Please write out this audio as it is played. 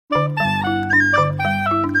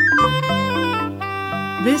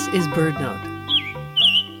This is BirdNote.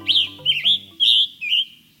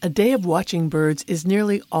 A day of watching birds is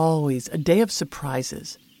nearly always a day of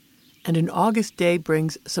surprises, and an August day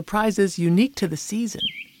brings surprises unique to the season.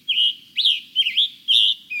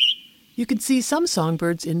 You can see some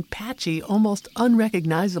songbirds in patchy, almost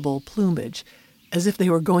unrecognizable plumage, as if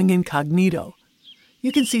they were going incognito.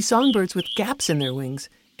 You can see songbirds with gaps in their wings,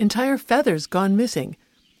 entire feathers gone missing,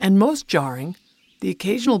 and most jarring, the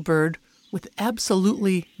occasional bird with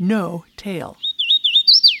absolutely no tail.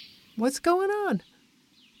 What's going on?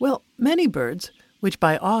 Well, many birds, which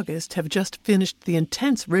by August have just finished the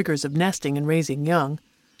intense rigors of nesting and raising young,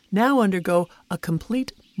 now undergo a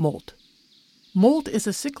complete molt. Molt is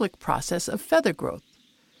a cyclic process of feather growth.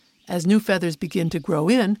 As new feathers begin to grow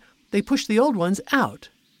in, they push the old ones out.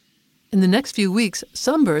 In the next few weeks,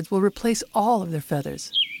 some birds will replace all of their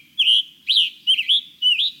feathers.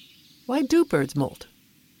 Why do birds molt?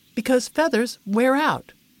 Because feathers wear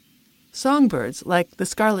out. Songbirds, like the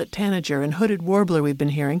scarlet tanager and hooded warbler we've been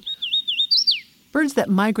hearing, birds that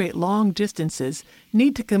migrate long distances,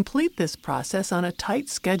 need to complete this process on a tight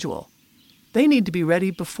schedule. They need to be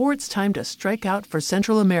ready before it's time to strike out for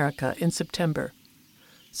Central America in September.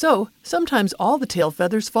 So, sometimes all the tail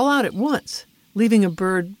feathers fall out at once, leaving a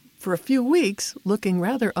bird, for a few weeks, looking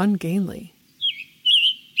rather ungainly.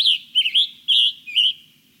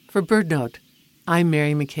 For BirdNote, I'm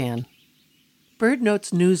Mary McCann.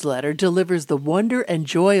 BirdNote's newsletter delivers the wonder and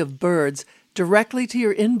joy of birds directly to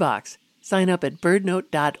your inbox. Sign up at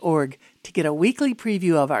birdnote.org to get a weekly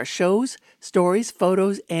preview of our shows, stories,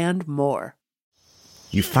 photos, and more.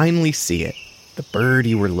 You finally see it, the bird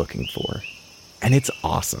you were looking for. And it's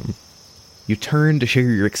awesome. You turn to share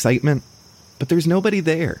your excitement, but there's nobody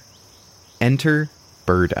there. Enter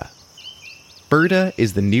Birda. Birda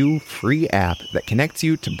is the new free app that connects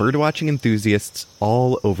you to birdwatching enthusiasts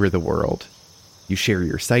all over the world. You share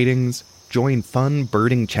your sightings, join fun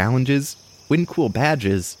birding challenges, win cool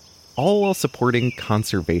badges, all while supporting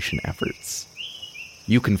conservation efforts.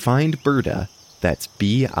 You can find Birda, that's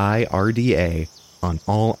BIRDA, on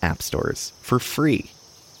all app stores for free.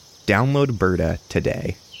 Download Birda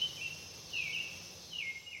today.